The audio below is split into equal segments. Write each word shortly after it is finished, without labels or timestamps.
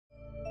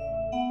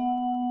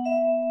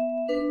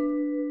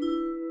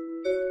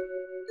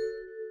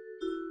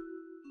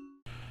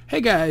Hey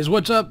guys,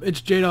 what's up?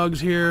 It's JDawgs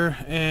here,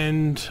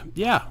 and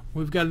yeah,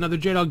 we've got another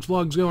JDawgs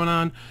vlogs going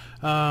on.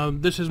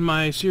 This is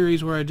my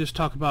series where I just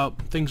talk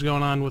about things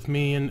going on with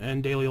me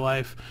and daily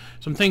life,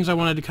 some things I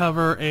wanted to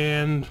cover,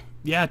 and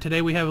yeah,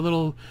 today we have a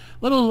little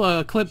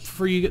clip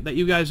for you that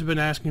you guys have been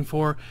asking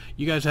for.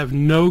 You guys have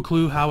no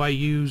clue how I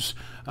use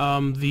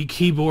the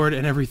keyboard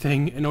and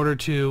everything in order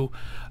to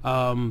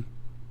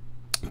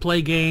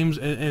play games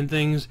and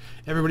things.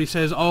 Everybody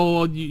says,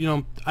 "Oh, you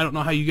know, I don't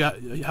know how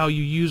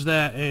you use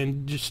that,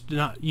 and just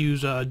not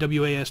use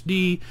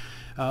WASD."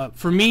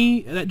 For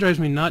me, that drives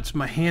me nuts.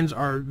 My hands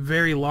are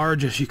very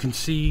large, as you can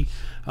see,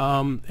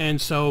 and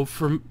so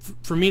for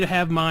me to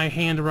have my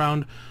hand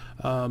around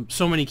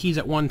so many keys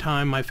at one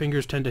time, my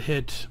fingers tend to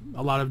hit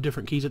a lot of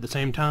different keys at the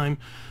same time.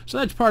 So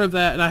that's part of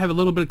that, and I have a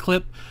little bit of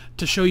clip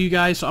to show you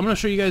guys. So I'm going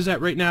to show you guys that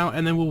right now,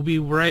 and then we'll be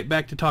right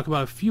back to talk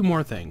about a few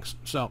more things.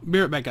 So be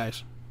right back,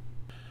 guys.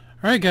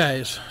 Alright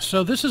guys,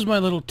 so this is my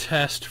little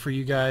test for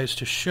you guys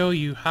to show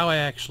you how I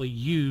actually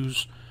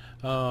use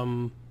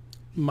my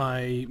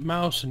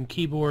mouse and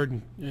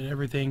keyboard and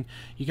everything.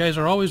 You guys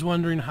are always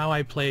wondering how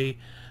I play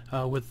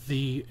with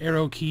the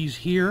arrow keys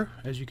here,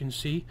 as you can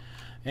see.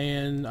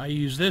 And I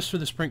use this for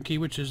the sprint key,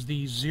 which is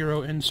the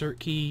 0 insert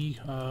key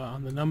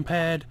on the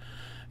numpad.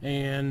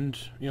 And,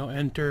 you know,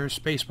 enter,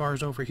 space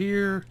bars over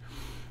here.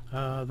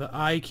 The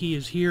I key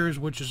is here,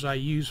 which is I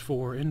use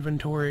for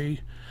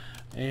inventory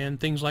and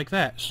things like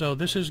that. So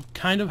this is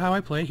kind of how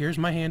I play. Here's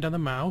my hand on the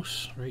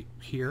mouse right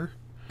here,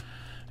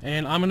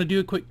 and I'm gonna do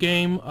a quick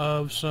game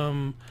of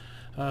some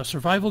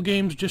survival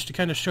games just to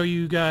kind of show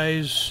you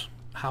guys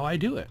how I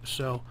do it.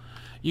 So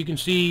you can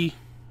see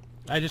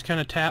I just kind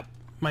of tap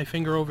my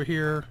finger over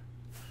here.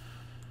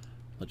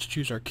 Let's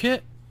choose our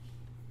kit.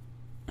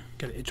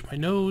 Gotta itch my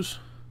nose.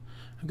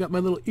 I've got my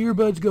little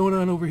earbuds going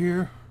on over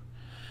here,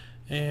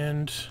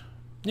 and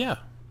yeah,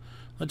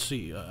 let's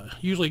see,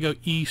 usually go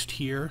east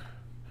here.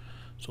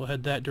 So we'll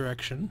head that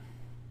direction.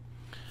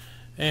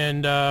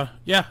 And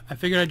yeah, I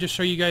figured I'd just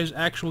show you guys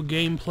actual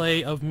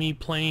gameplay of me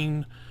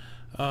playing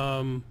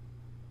Minecraft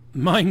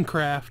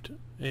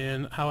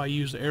and how I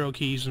use the arrow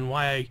keys and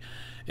why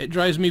it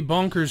drives me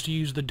bonkers to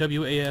use the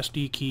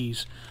WASD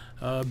keys.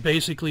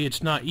 Basically,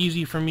 it's not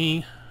easy for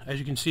me. As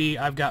you can see,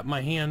 I've got my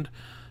hand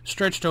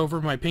stretched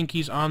over, my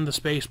pinky's on the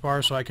space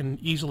bar, so I can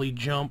easily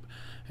jump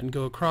and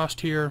go across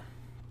here.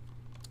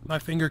 My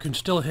finger can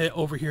still hit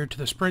over here to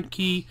the sprint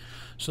key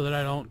so that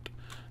I don't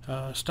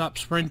stop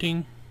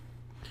sprinting,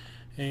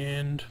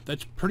 and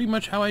that's pretty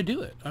much how I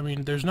do it. I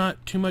mean, there's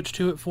not too much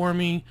to it for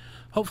me.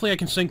 Hopefully I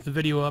can sync the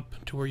video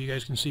up to where you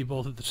guys can see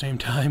both at the same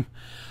time.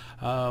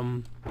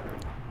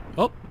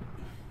 Oh,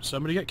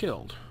 somebody got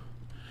killed.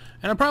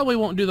 And I probably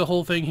won't do the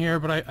whole thing here,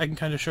 but I can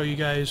kind of show you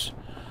guys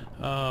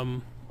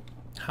how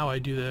I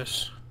do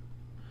this.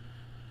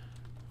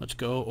 Let's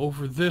go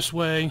over this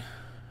way,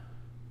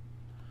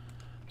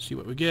 see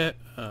what we get.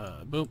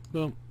 Boom,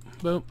 boom,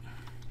 boom.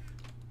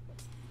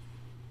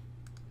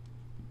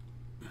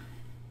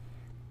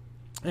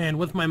 And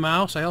with my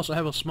mouse, I also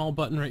have a small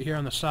button right here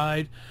on the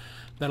side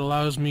that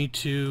allows me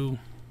to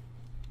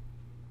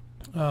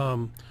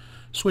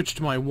switch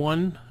to my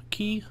 1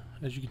 key,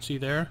 as you can see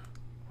there.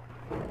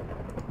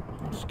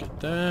 Let's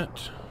get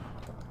that.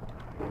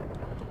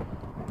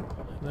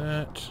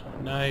 That.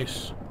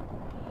 Nice.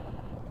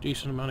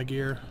 Decent amount of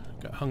gear.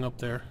 Got hung up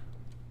there.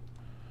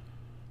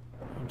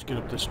 Let's get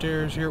up the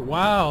stairs here.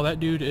 Wow, that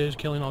dude is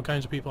killing all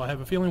kinds of people. I have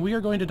a feeling we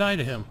are going to die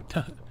to him.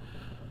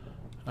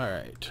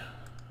 Alright.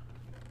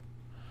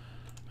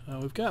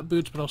 We've got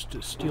boots, but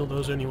I'll steal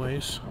those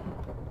anyways.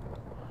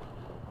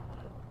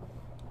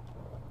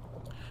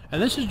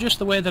 And this is just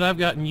the way that I've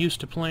gotten used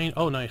to playing.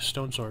 Oh, nice,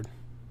 stone sword.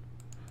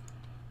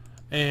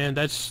 And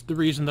that's the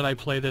reason that I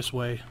play this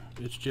way.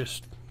 It's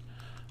just,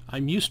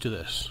 I'm used to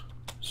this.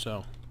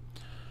 So,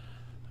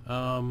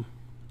 I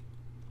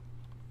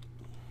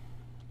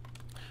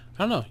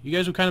don't know. You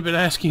guys have kind of been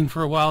asking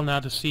for a while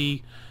now to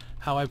see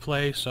how I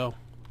play, so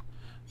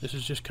this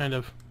is just kind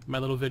of my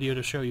little video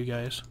to show you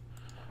guys.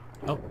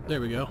 Oh, there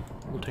we go.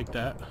 We'll take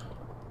that.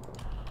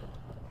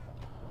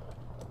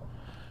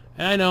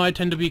 And I know I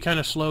tend to be kind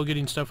of slow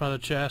getting stuff out of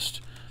the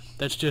chest.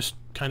 That's just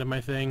kind of my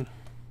thing.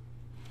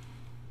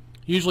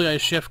 Usually I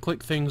shift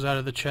click things out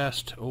of the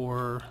chest,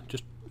 or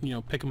just, you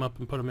know, pick them up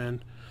and put them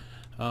in.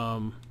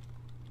 Let's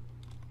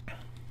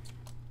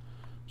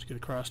get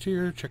across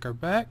here, check our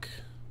back.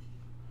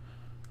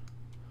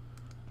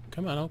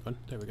 Come on, open.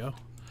 There we go.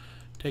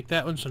 Take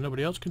that one so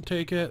nobody else can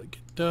take it.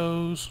 Get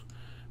those,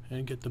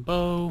 and get the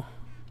bow.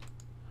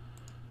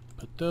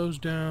 Put those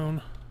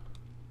down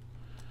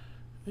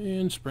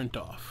and sprint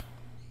off.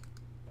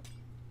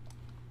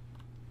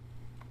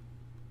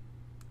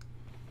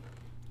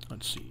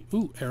 Let's see.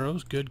 Ooh,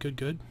 arrows. Good, good,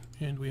 good.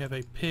 And we have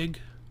a pig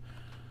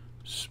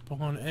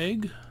spawn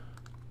egg.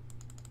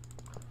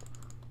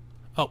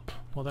 Oh,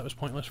 well, that was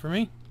pointless for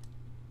me.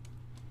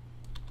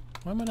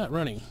 Why am I not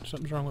running?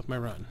 Something's wrong with my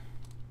run.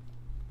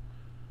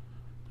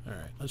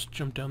 Alright, let's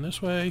jump down this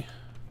way.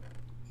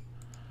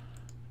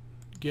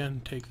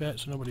 Again, take that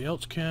so nobody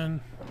else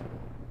can.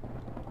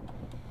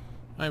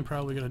 I'm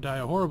probably going to die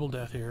a horrible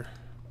death here.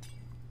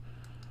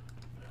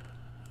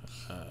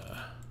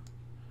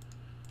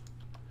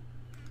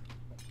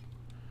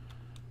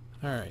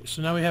 Alright,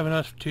 so now we have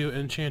enough to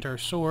enchant our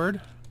sword.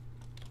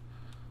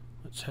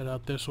 Let's head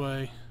out this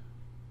way.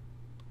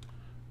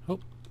 Oh,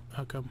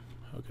 how come?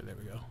 Okay, there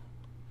we go.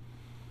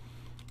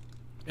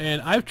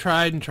 And I've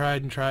tried and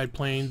tried and tried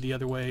playing the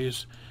other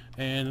ways,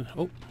 and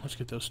oh, let's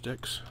get those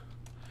sticks.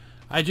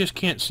 I just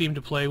can't seem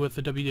to play with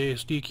the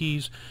WASD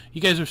keys.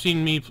 You guys have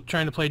seen me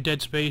trying to play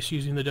Dead Space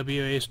using the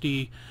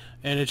WASD,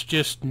 and it's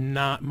just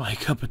not my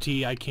cup of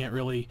tea. I can't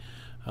really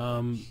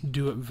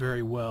do it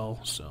very well,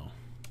 so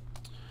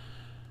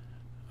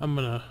I'm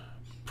gonna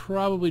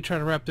probably try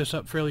to wrap this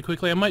up fairly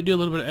quickly. I might do a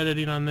little bit of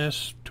editing on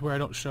this to where I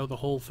don't show the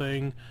whole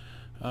thing,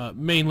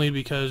 mainly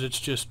because it's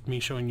just me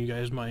showing you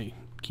guys my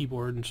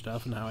keyboard and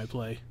stuff and how I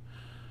play.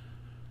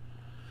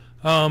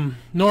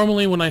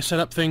 Normally when I set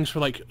up things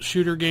for like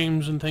shooter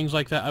games and things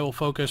like that, I will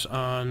focus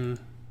on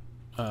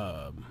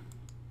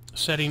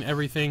setting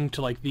everything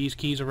to like these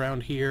keys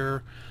around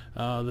here,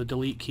 the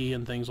delete key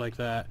and things like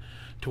that,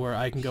 to where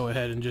I can go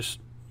ahead and just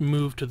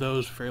move to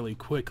those fairly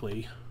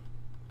quickly.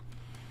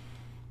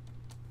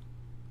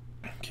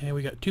 Okay,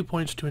 we got 2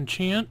 points to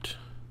enchant.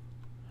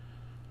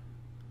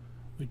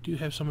 We do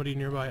have somebody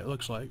nearby, it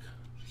looks like.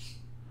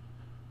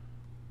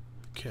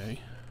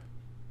 Okay.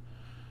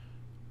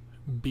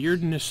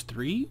 Beardness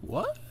 3?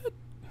 What? What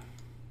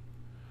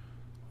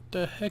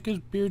the heck is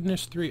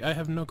Beardness 3? I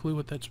have no clue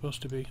what that's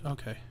supposed to be.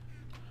 Okay.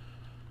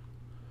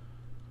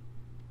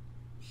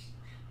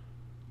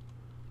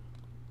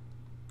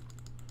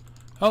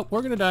 Oh,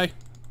 we're gonna die.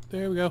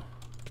 There we go.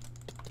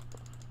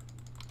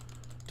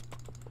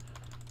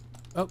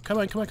 Oh, come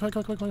on, come on, come on, come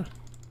on, come on, come on.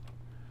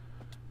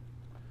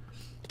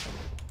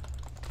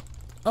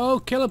 Oh,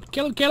 kill him,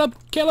 kill him, kill him,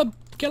 kill him,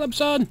 kill him,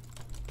 son!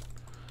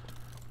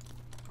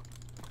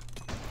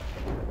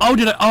 Oh,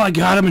 did I? Oh, I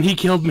got him and he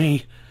killed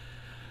me.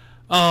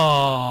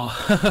 Oh,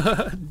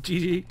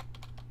 GG.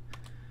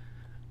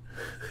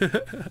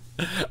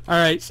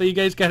 Alright, so you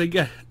guys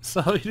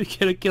saw me to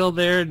get a kill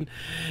there and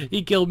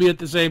he killed me at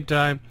the same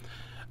time.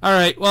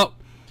 Alright, well,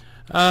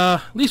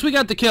 at least we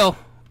got the kill.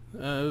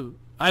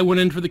 I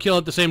went in for the kill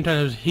at the same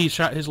time as he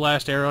shot his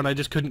last arrow, and I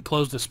just couldn't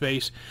close the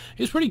space.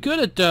 He's pretty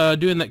good at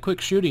doing that quick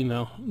shooting,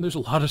 though. There's a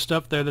lot of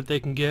stuff there that they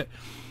can get.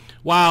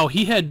 Wow,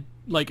 he had,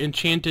 like,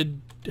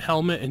 enchanted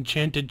helmet,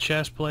 enchanted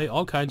chest plate,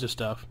 all kinds of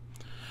stuff.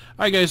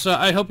 Alright, guys, so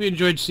I hope you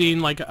enjoyed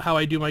seeing, like, how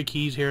I do my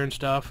keys here and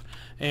stuff.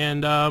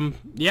 And,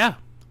 yeah,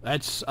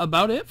 that's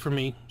about it for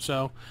me.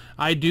 So,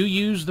 I do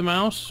use the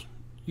mouse.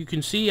 You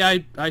can see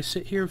I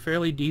sit here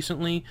fairly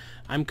decently.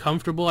 I'm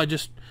comfortable. I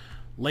just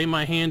lay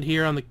my hand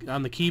here on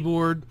the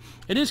keyboard.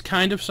 It is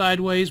kind of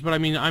sideways, but I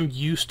mean I'm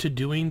used to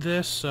doing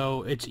this,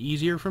 so it's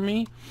easier for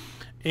me.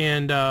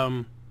 And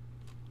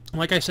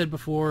like I said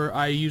before,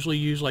 I usually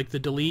use like the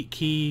delete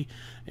key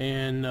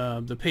and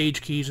the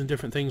page keys and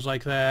different things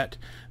like that.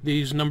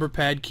 These number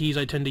pad keys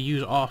I tend to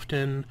use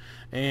often,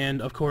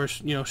 and of course,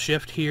 you know,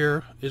 shift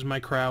here is my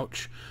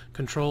crouch,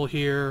 control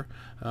here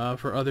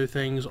for other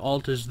things,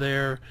 alt is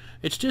there.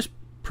 It's just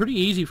pretty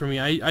easy for me.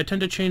 I tend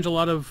to change a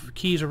lot of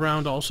keys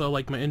around also,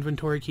 like my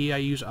inventory key I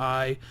use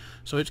I,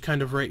 so it's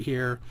kind of right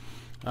here.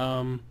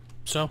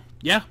 So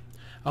yeah,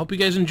 I hope you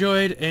guys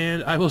enjoyed,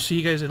 and I will see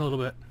you guys in a little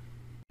bit.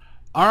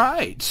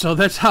 Alright, so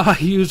that's how I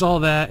use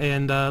all that,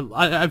 and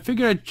I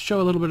figured I'd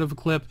show a little bit of a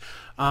clip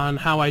on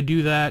how I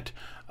do that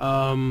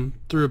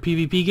through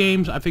PvP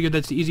games. I figured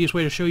that's the easiest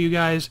way to show you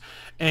guys,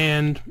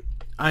 and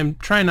I'm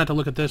trying not to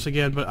look at this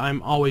again, but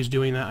I'm always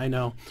doing that, I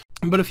know.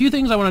 But a few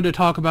things I wanted to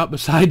talk about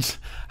besides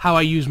how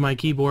I use my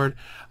keyboard.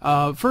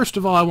 First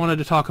of all, I wanted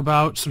to talk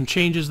about some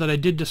changes that I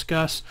did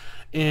discuss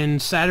in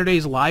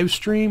Saturday's live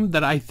stream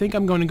that I think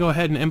I'm going to go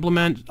ahead and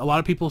implement. A lot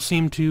of people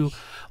seem to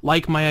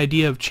like my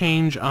idea of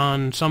change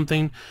on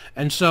something,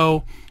 and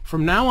so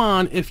from now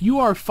on, if you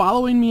are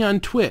following me on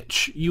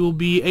Twitch, you will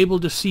be able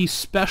to see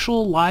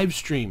special live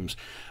streams.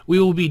 We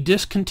will be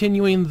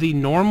discontinuing the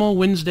normal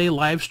Wednesday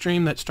live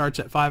stream that starts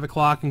at 5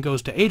 o'clock and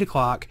goes to 8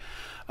 o'clock,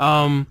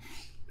 and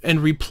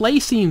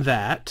replacing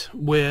that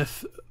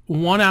with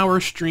 1 hour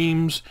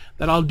streams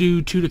that I'll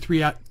do two to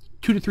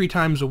three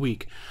times a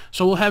week.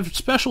 So we'll have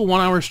special 1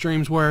 hour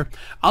streams where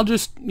I'll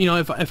just, you know,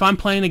 if I'm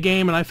playing a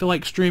game and I feel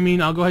like streaming,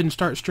 I'll go ahead and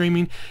start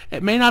streaming.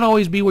 It may not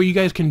always be where you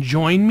guys can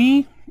join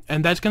me,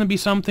 and that's going to be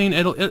something.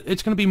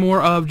 It's going to be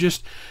more of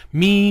just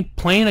me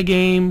playing a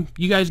game.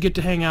 You guys get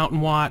to hang out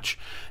and watch,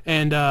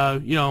 and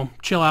you know,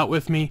 chill out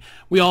with me.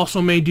 We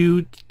also may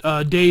do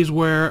days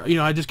where, you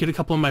know, I just get a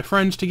couple of my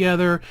friends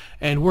together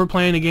and we're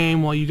playing a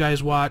game while you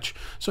guys watch.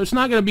 So it's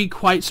not going to be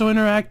quite so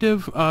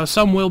interactive.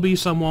 Some will be,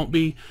 some won't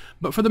be,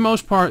 but for the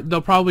most part, they'll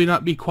probably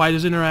not be quite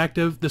as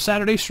interactive. The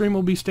Saturday stream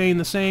will be staying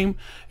the same.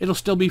 It'll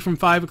still be from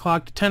 5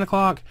 o'clock to 10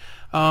 o'clock.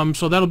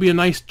 So that'll be a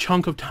nice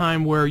chunk of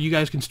time where you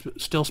guys can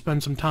still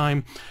spend some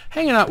time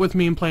hanging out with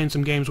me and playing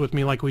some games with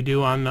me like we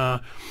do on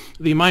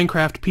the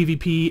Minecraft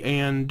PvP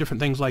and different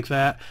things like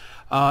that.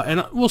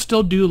 and we'll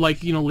still do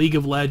like, you know, League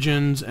of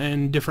Legends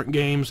and different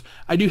games.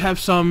 I do have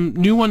some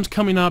new ones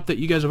coming up that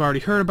you guys have already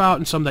heard about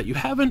and some that you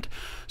haven't,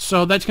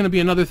 so that's going to be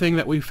another thing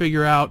that we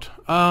figure out.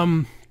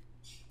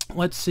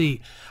 Let's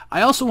see.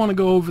 I also want to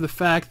go over the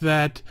fact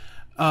that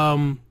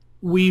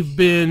we've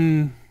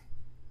been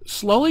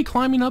slowly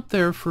climbing up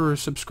there for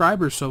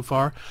subscribers so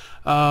far.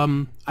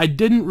 I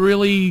didn't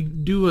really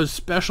do a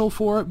special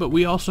for it, but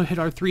we also hit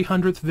our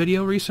 300th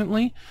video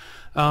recently.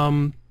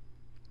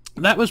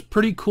 That was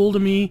pretty cool to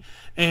me,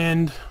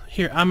 and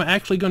here, I'm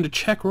actually going to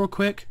check real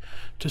quick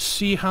to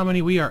see how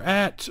many we are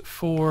at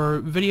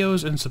for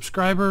videos and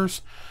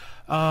subscribers.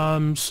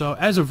 So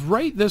as of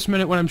right this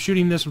minute when I'm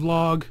shooting this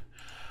vlog,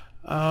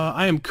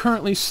 I am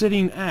currently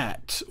sitting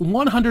at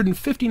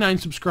 159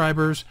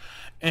 subscribers,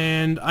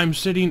 and I'm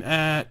sitting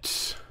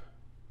at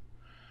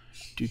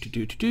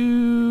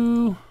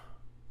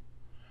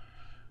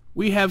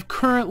we have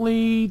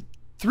currently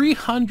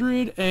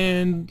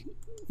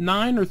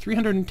 309 or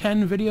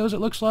 310 videos, it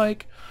looks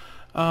like.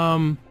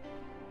 The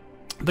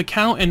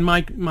count in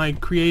my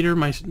creator,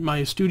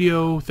 my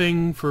studio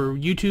thing for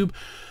YouTube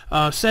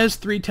says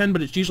 310,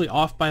 but it's usually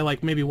off by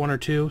like maybe 1 or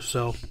 2,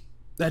 so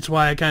that's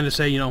why I kind of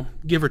say, you know,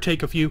 give or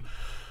take a few.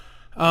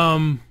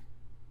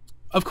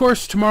 Of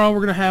course, tomorrow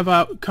we're going to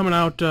have coming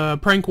out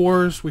Prank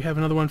Wars. We have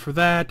another one for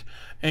that,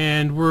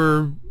 and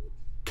we're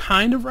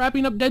kind of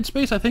wrapping up Dead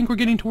Space. I think we're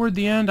getting toward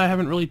the end. I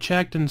haven't really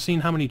checked and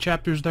seen how many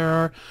chapters there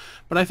are,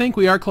 but I think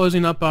we are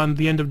closing up on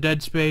the end of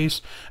Dead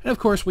Space. And of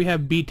course, we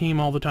have B-Team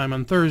all the time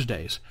on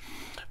Thursdays.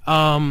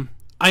 I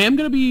am going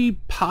to be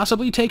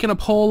possibly taking a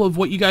poll of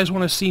what you guys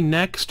want to see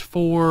next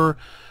for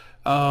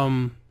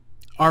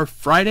our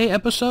Friday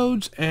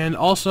episodes, and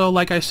also,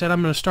 like I said,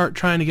 I'm going to start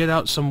trying to get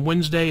out some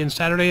Wednesday and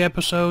Saturday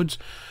episodes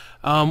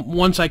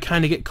once I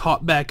kind of get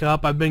caught back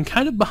up. I've been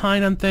kind of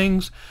behind on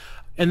things,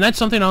 and that's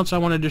something else I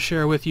wanted to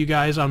share with you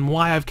guys on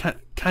why I've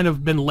kind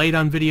of been late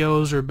on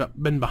videos or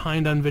been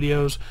behind on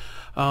videos.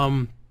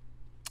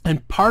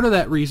 And part of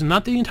that reason,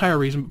 not the entire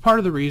reason, but part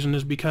of the reason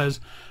is because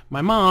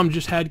my mom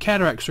just had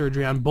cataract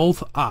surgery on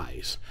both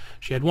eyes.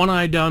 She had one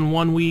eye done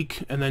 1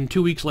 week, and then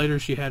 2 weeks later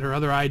she had her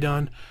other eye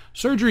done.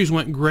 Surgeries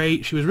went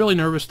great. She was really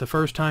nervous the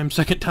first time.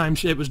 Second time,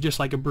 it was just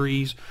like a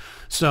breeze.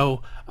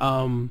 So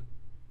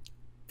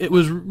it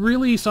was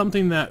really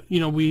something that, you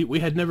know, we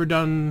had never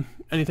done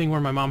anything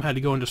where my mom had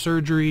to go into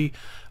surgery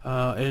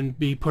and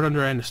be put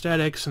under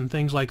anesthetics and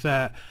things like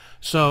that.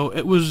 So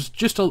it was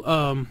just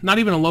a not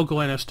even a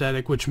local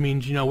anesthetic, which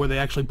means, you know, where they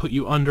actually put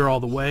you under all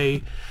the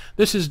way.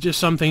 This is just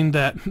something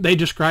that they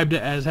described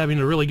it as having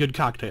a really good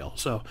cocktail.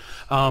 So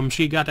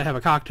she got to have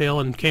a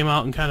cocktail and came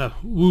out and kind of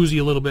woozy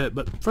a little bit,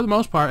 but for the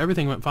most part,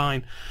 everything went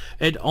fine.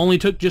 It only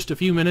took just a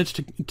few minutes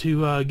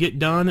to get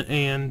done,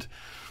 and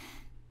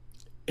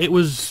it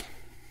was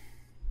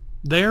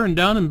there and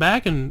done and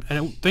back, and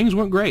things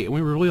went great.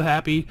 We were really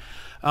happy.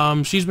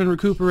 She's been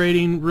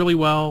recuperating really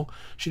well.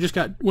 She just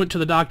went to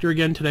the doctor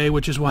again today,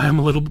 which is why I'm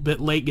a little bit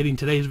late getting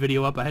today's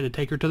video up. I had to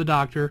take her to the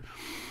doctor.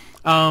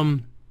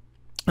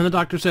 And the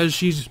doctor says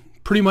she's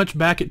pretty much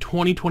back at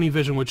 20/20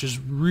 vision, which is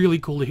really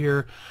cool to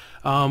hear.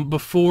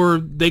 Before,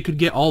 they could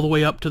get all the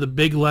way up to the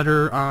big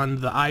letter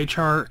on the eye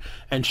chart,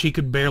 and she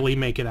could barely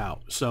make it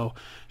out. So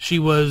she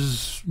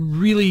was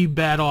really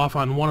bad off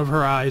on one of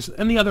her eyes,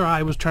 and the other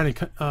eye was trying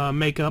to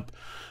make up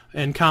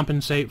and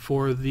compensate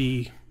for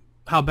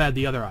how bad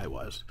the other eye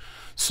was.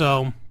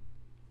 So,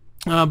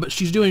 but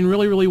she's doing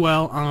really, really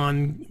well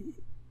on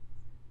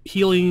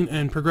healing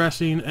and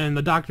progressing, and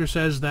the doctor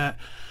says that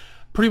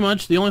pretty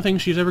much the only thing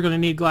she's ever going to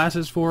need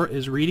glasses for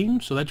is reading,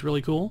 so that's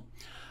really cool.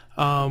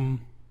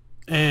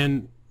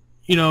 And,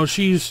 you know,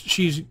 she's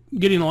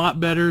getting a lot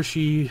better.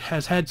 She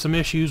has had some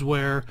issues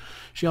where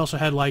she also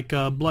had, like,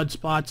 blood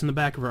spots in the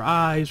back of her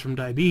eyes from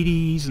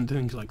diabetes and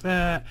things like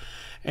that,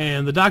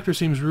 and the doctor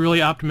seems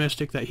really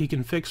optimistic that he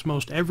can fix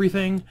most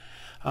everything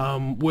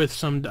with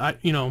some,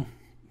 you know,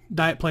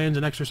 diet plans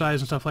and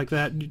exercise and stuff like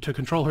that to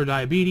control her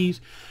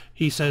diabetes.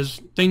 He says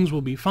things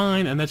will be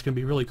fine, and that's going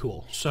to be really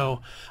cool.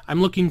 So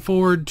I'm looking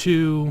forward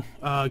to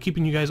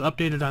keeping you guys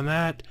updated on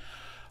that.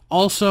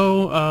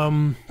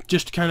 Also,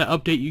 just to kind of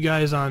update you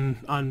guys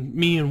on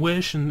me and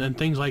Wish and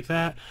things like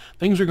that.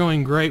 Things are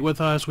going great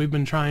with us. We've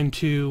been trying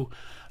to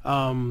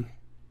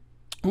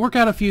work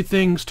out a few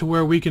things to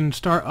where we can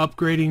start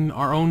upgrading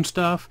our own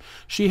stuff.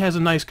 She has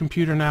a nice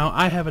computer now.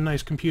 I have a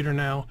nice computer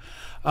now.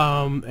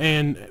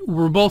 And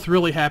we're both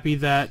really happy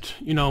that,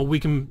 you know, we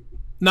can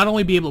not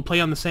only be able to play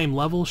on the same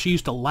level. She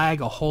used to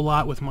lag a whole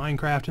lot with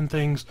Minecraft and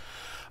things,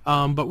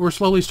 but we're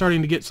slowly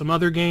starting to get some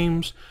other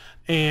games,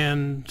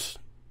 and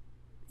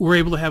we're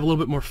able to have a little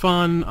bit more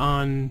fun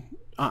on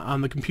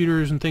the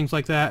computers and things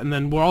like that. And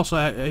then we're also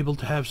able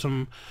to have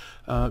some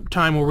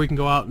time where we can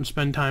go out and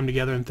spend time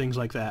together and things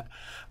like that.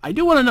 I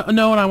do want to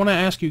know, and I want to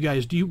ask you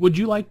guys, would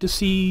you like to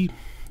see,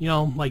 you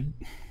know, like,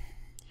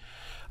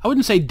 I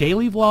wouldn't say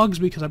daily vlogs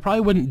because I probably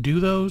wouldn't do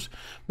those,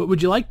 but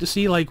would you like to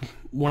see, like,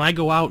 when I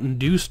go out and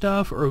do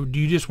stuff, or do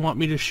you just want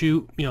me to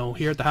shoot, you know,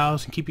 here at the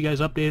house and keep you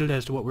guys updated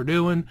as to what we're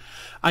doing?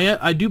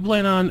 I do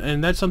plan on,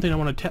 and that's something I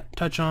want to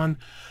touch on,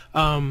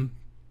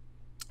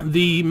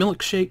 the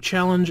milkshake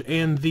challenge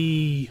and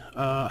the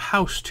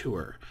house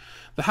tour.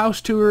 The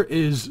house tour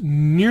is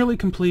nearly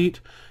complete,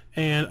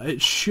 and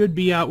it should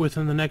be out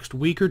within the next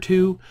week or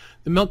two.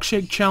 The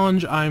milkshake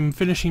challenge, I'm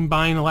finishing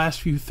buying the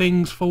last few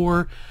things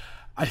for.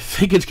 I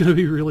think it's going to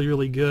be really,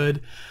 really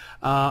good.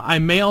 I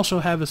may also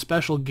have a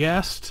special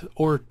guest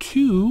or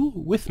two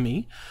with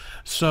me,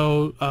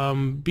 so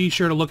be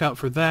sure to look out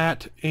for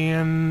that.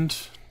 And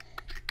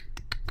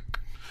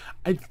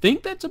I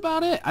think that's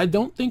about it. I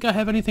don't think I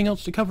have anything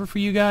else to cover for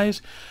you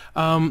guys.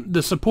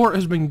 The support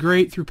has been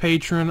great through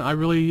Patreon. I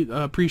really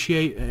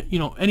appreciate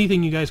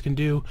anything you guys can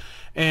do.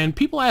 And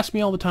people ask me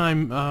all the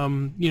time,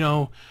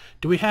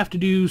 do we have to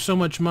do so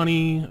much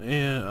money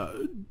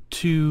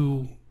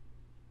to,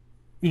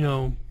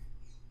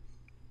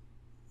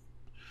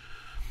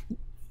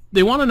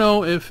 they want to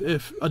know if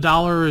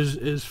 $1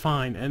 is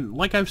fine. And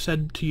like I've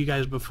said to you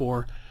guys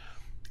before,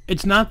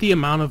 it's not the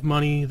amount of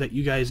money that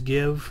you guys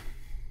give.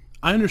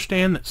 I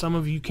understand that some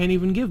of you can't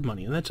even give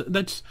money, and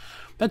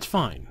that's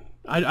fine.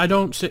 I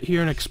don't sit here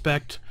and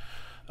expect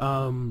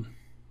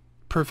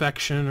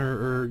perfection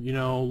or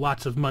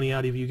lots of money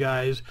out of you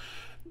guys.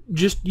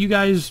 Just you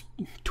guys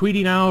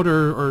tweeting out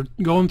or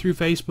going through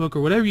Facebook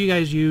or whatever you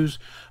guys use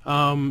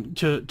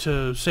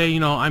to say,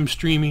 I'm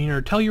streaming,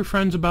 or tell your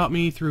friends about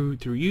me through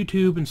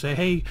YouTube and say,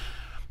 hey,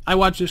 I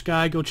watch this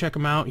guy, go check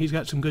him out, he's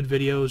got some good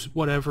videos,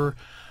 whatever.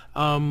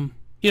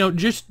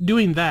 Just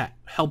doing that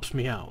helps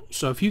me out.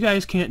 So if you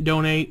guys can't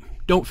donate,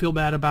 don't feel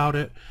bad about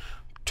it.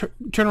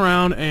 Turn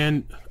around,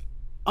 and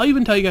I'll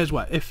even tell you guys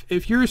what.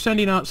 If you're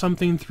sending out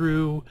something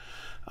through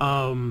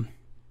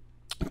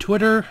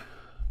Twitter,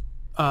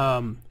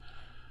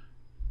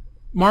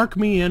 mark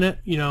me in it,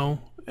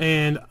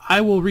 and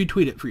I will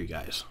retweet it for you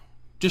guys,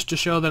 just to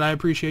show that I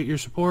appreciate your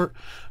support.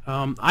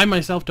 I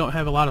myself don't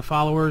have a lot of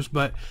followers,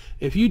 but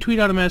if you tweet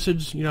out a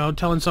message,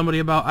 telling somebody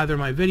about either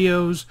my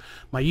videos,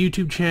 my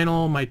YouTube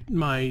channel,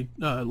 my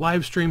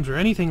live streams, or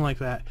anything like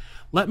that,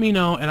 let me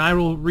know, and I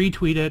will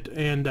retweet it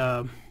and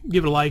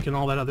give it a like and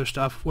all that other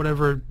stuff,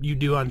 whatever you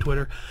do on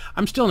Twitter.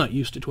 I'm still not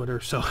used to Twitter,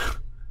 so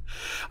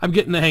I'm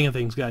getting the hang of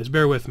things, guys.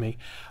 Bear with me.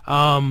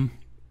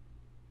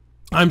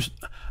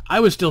 I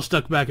was still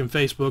stuck back in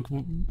Facebook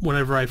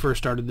whenever I first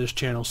started this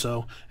channel,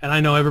 and I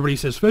know everybody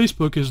says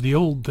Facebook is the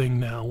old thing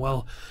now.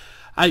 Well,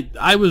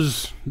 I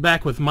was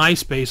back with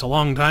MySpace a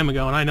long time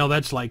ago, and I know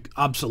that's like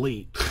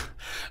obsolete.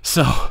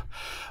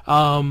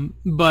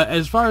 But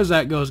as far as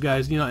that goes,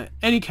 guys,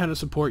 any kind of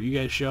support you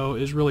guys show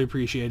is really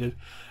appreciated.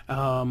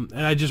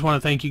 And I just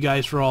want to thank you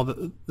guys for all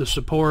the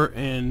support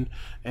and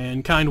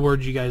kind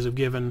words you guys have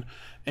given.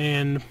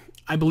 And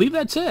I believe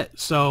that's it.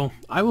 So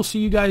I will see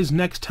you guys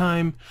next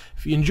time.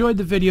 If you enjoyed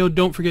the video,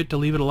 don't forget to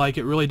leave it a like.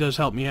 It really does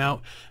help me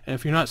out. And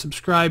if you're not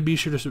subscribed, be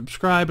sure to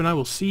subscribe, and I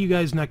will see you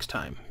guys next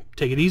time.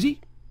 Take it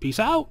easy. Peace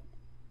out.